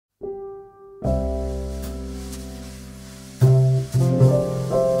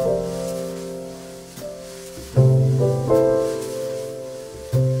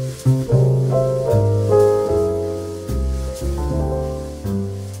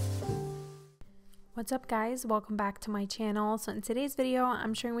What's up guys, welcome back to my channel. So in today's video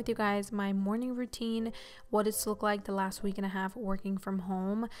I'm sharing with you guys my morning routine, what it's looked like the last week and a half working from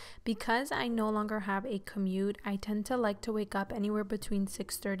home. Because I no longer have a commute, I tend to like to wake up anywhere between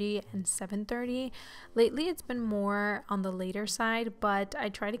 6:30 and 7:30. Lately it's been more on the later side, but I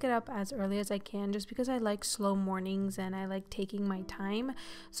try to get up as early as I can just because I like slow mornings and I like taking my time.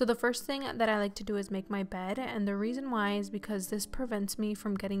 So the first thing that I like to do is make my bed, and the reason why is because this prevents me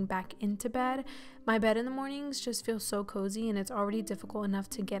from getting back into bed. My bed in the mornings just feels so cozy and it's already difficult enough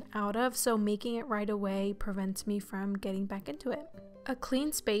to get out of, so making it right away prevents me from getting back into it. A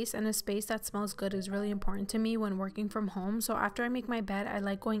clean space and a space that smells good is really important to me when working from home. So after I make my bed, I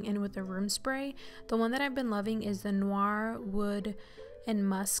like going in with a room spray. The one that I've been loving is the Noir Wood and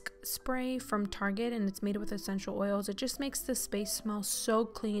Musk spray from Target, and it's made with essential oils. It just makes the space smell so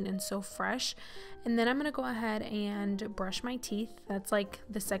clean and so fresh. And then I'm gonna go ahead and brush my teeth. That's like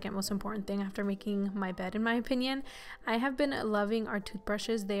the second most important thing after making my bed, in my opinion. I have been loving our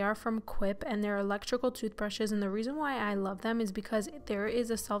toothbrushes. They are from Quip and they're electrical toothbrushes, and the reason why I love them is because there is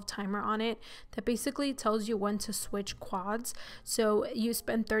a self timer on it that basically tells you when to switch quads. So you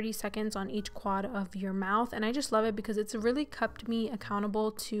spend 30 seconds on each quad of your mouth, and I just love it because it's really kept me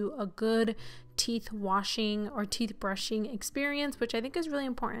accountable to a good teeth washing or teeth brushing experience, which I think is really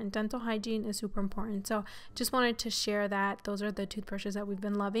important. Dental hygiene is super important. So just wanted to share that. Those are the toothbrushes that we've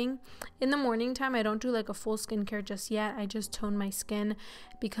been loving. In the morning time, I don't do like a full skincare just yet. I just tone my skin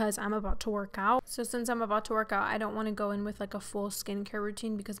because I'm about to work out. So since I'm about to work out, I don't want to go in with like a full skincare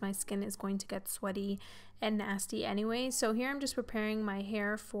routine because my skin is going to get sweaty and nasty anyway. So here I'm just preparing my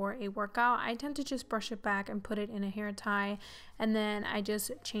hair for a workout. I tend to just brush it back and put it in a hair tie, and then I just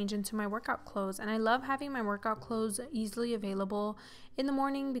change into my workout clothes. And I love having my workout clothes easily available in the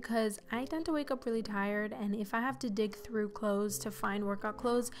morning because I tend to wake up really tired, and if I have to dig through clothes to find workout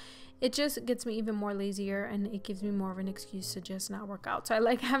clothes, it just gets me even more lazier and it gives me more of an excuse to just not work out. So I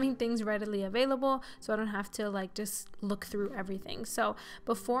like having things readily available so I don't have to like just look through everything. So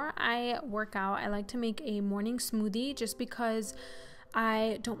before I work out, I like to make a morning smoothie just because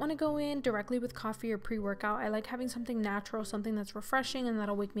I don't want to go in directly with coffee or pre-workout. I like having something natural, something that's refreshing and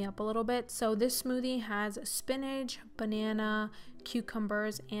that'll wake me up a little bit. So this smoothie has spinach, banana,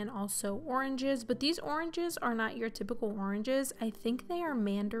 cucumbers, and also oranges. But these oranges are not your typical oranges. I think they are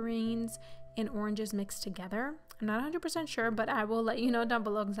mandarins and oranges mixed together. I'm not 100% sure, but I will let you know down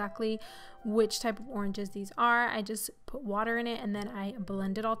below exactly which type of oranges these are. I just put water in it and then I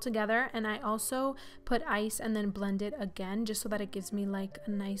blend it all together, and I also put ice and then blend it again just so that it gives me like a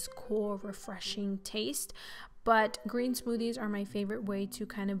nice cool refreshing taste. But green smoothies are my favorite way to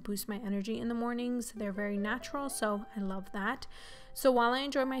kind of boost my energy in the mornings. They're very natural, so I love that. So while I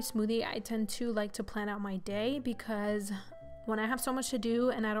enjoy my smoothie, I tend to like to plan out my day because when I have so much to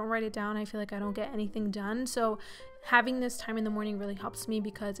do and I don't write it down, I feel like I don't get anything done. So having this time in the morning really helps me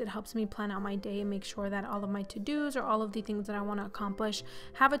because it helps me plan out my day and make sure that all of my to-dos or all of the things that I want to accomplish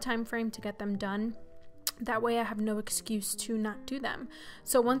have a time frame to get them done. That way I have no excuse to not do them.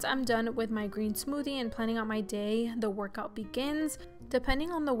 So once I'm done with my green smoothie and planning out my day, the workout begins.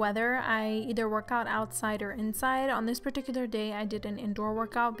 Depending on the weather, I either work out outside or inside. On this particular day, I did an indoor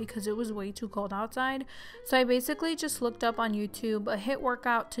workout because it was way too cold outside. So I basically just looked up on YouTube a HIIT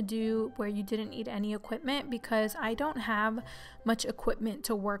workout to do where you didn't need any equipment because I don't have much equipment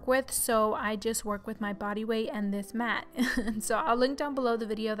to work with. So I just work with my body weight and this mat. And so I'll link down below the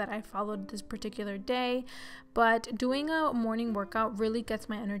video that I followed this particular day. But doing a morning workout really gets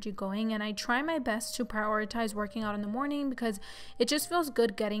my energy going, and I try my best to prioritize working out in the morning because it just feels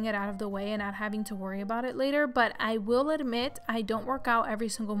good getting it out of the way and not having to worry about it later. But I will admit I don't work out every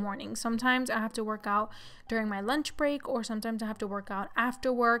single morning. Sometimes I have to work out during my lunch break, or sometimes I have to work out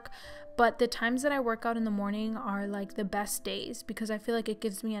after work. But the times that I work out in the morning are like the best days because I feel like it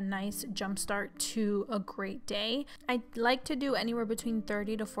gives me a nice jump start to a great day. I like to do anywhere between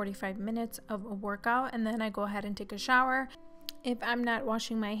 30 to 45 minutes of a workout, and then I go ahead and take a shower. If I'm not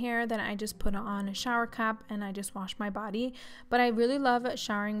washing my hair, then I just put on a shower cap and I just wash my body. But I really love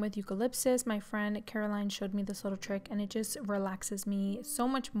showering with eucalyptus. My friend Caroline showed me this little trick and it just relaxes me so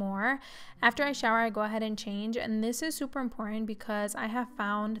much more. After I shower, I go ahead and change. And this is super important because I have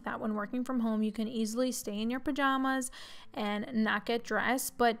found that when working from home, you can easily stay in your pajamas and not get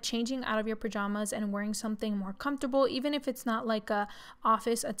dressed. But changing out of your pajamas and wearing something more comfortable, even if it's not like a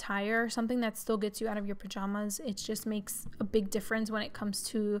office attire, something that still gets you out of your pajamas, it just makes a big difference when it comes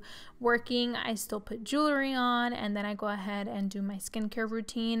to working. I still put jewelry on, and then I go ahead and do my skincare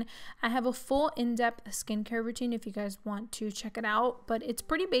routine. I have a full in-depth skincare routine if you guys want to check it out, but it's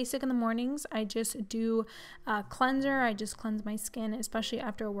pretty basic in the mornings. I just do a cleanser. I just cleanse my skin, especially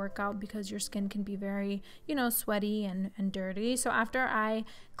after a workout, because your skin can be very, you know, sweaty and dirty. So after I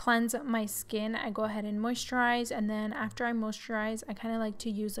cleanse my skin, I go ahead and moisturize, and then after I moisturize, I kind of like to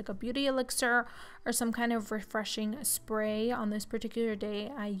use like a beauty elixir or some kind of refreshing spray. On this particular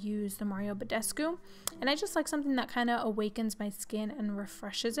day, I use the Mario Badescu, and I just like something that kind of awakens my skin and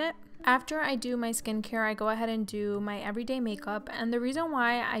refreshes it. After I do my skincare, I go ahead and do my everyday makeup, and the reason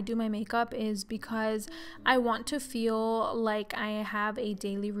why I do my makeup is because I want to feel like I have a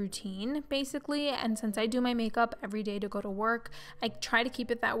daily routine, basically. And since I do my makeup every day to go to work, I try to keep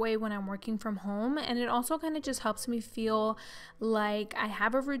it that way when I'm working from home, and it also kind of just helps me feel like I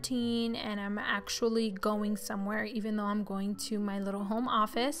have a routine and I'm actually going somewhere, even though I'm going to my little home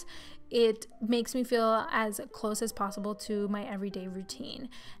office. It makes me feel as close as possible to my everyday routine.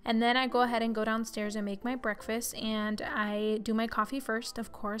 And then I go ahead and go downstairs and make my breakfast, and I do my coffee first.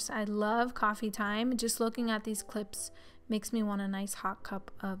 Of course, I love coffee time. Just looking at these clips makes me want a nice hot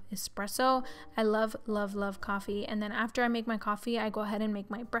cup of espresso. I love coffee. And then after I make my coffee, I go ahead and make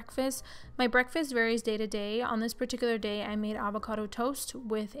my breakfast. My breakfast varies day to day. On this particular day, I made avocado toast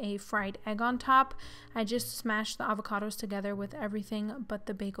with a fried egg on top. I just smashed the avocados together with everything but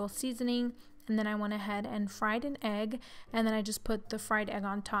the bagel seasoning. And then I went ahead and fried an egg, and then I just put the fried egg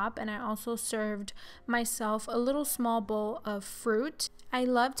on top, and I also served myself a little small bowl of fruit. I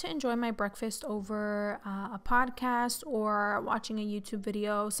love to enjoy my breakfast over a podcast or watching a YouTube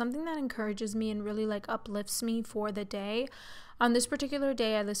video, something that encourages me and really like uplifts me for the day. On this particular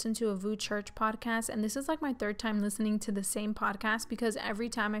day, I listened to a VU Church podcast, and this is like my third time listening to the same podcast because every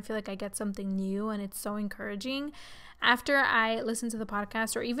time I feel like I get something new and it's so encouraging. After I listen to the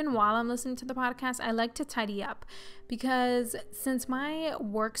podcast, or even while I'm listening to the podcast, I like to tidy up, because since my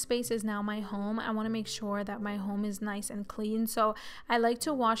workspace is now my home, I want to make sure that my home is nice and clean. So I like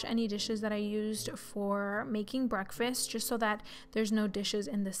to wash any dishes that I used for making breakfast, just so that there's no dishes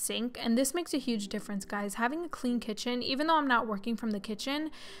in the sink. And this makes a huge difference, guys. Having a clean kitchen, even though I'm not working from the kitchen,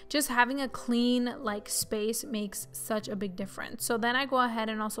 just having a clean like space makes such a big difference. So then I go ahead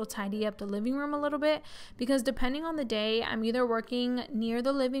and also tidy up the living room a little bit, because depending on the day, I'm either working near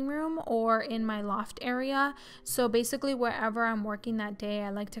the living room or in my loft area. So basically wherever I'm working that day, I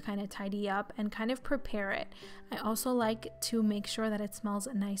like to kind of tidy up and kind of prepare it. I also like to make sure that it smells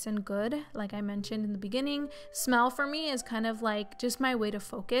nice and good. Like I mentioned in the beginning, smell for me is kind of like just my way to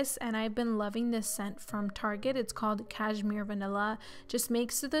focus, and I've been loving this scent from Target. It's called Cashmere Vanilla. Just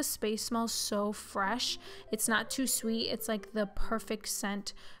makes the space smell so fresh. It's not too sweet. It's like the perfect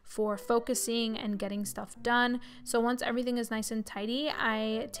scent for focusing and getting stuff done. So once everything is nice and tidy,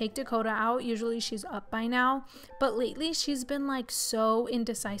 I take Dakota out. Usually she's up by now, but lately she's been like so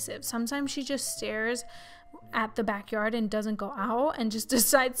indecisive. Sometimes she just stares at the backyard and doesn't go out and just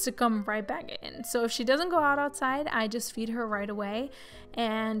decides to come right back in. So if she doesn't go out outside, I just feed her right away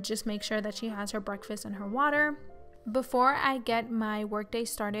and just make sure that she has her breakfast and her water. Before I get my workday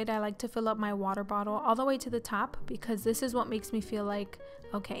started, I like to fill up my water bottle all the way to the top, because this is what makes me feel like,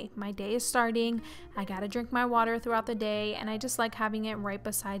 okay, my day is starting. I gotta drink my water throughout the day, and I just like having it right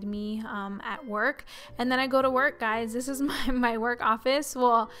beside me at work. And then I go to work, guys. This is my work office.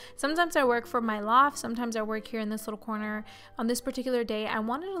 Well, sometimes I work from my loft, sometimes I work here in this little corner. On this particular day, I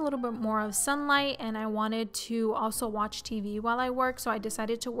wanted a little bit more of sunlight, and I wanted to also watch TV while I work, so I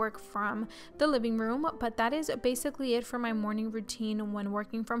decided to work from the living room. But that is basically it for my morning routine when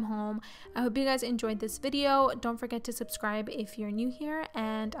working from home. I hope you guys enjoyed this video. Don't forget to subscribe if you're new here,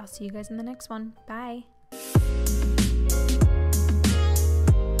 and I'll see you guys in the next one. Bye.